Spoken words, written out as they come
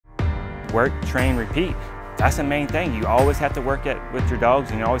work, train, repeat. That's the main thing. You always have to work with your dogs,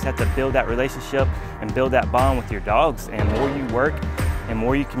 and you always have to build that relationship and build that bond with your dogs. And the more you work and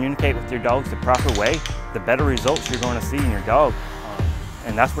more you communicate with your dogs the proper way, the better results you're going to see in your dog.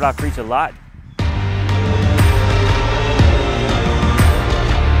 And that's what I preach a lot.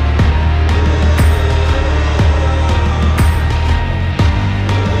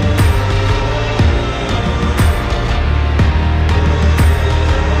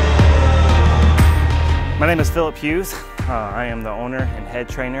 My name is Philip Hughes. I am the owner and head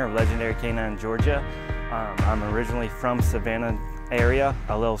trainer of Legendary Canine Georgia. I'm originally from Savannah area,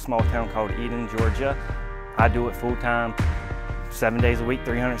 a little small town called Eden, Georgia. I do it full time, 7 days a week,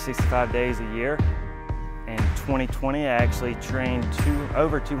 365 days a year. In 2020, I actually trained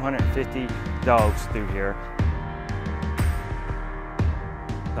over 250 dogs through here.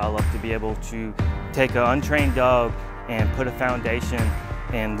 I love to be able to take an untrained dog and put a foundation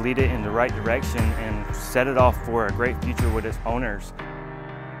and lead it in the right direction and set it off for a great future with its owners.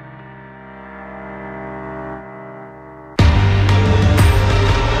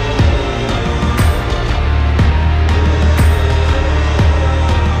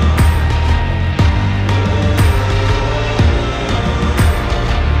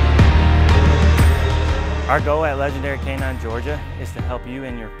 Our goal at Legendary Canine Georgia is to help you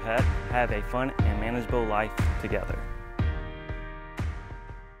and your pet have a fun and manageable life together.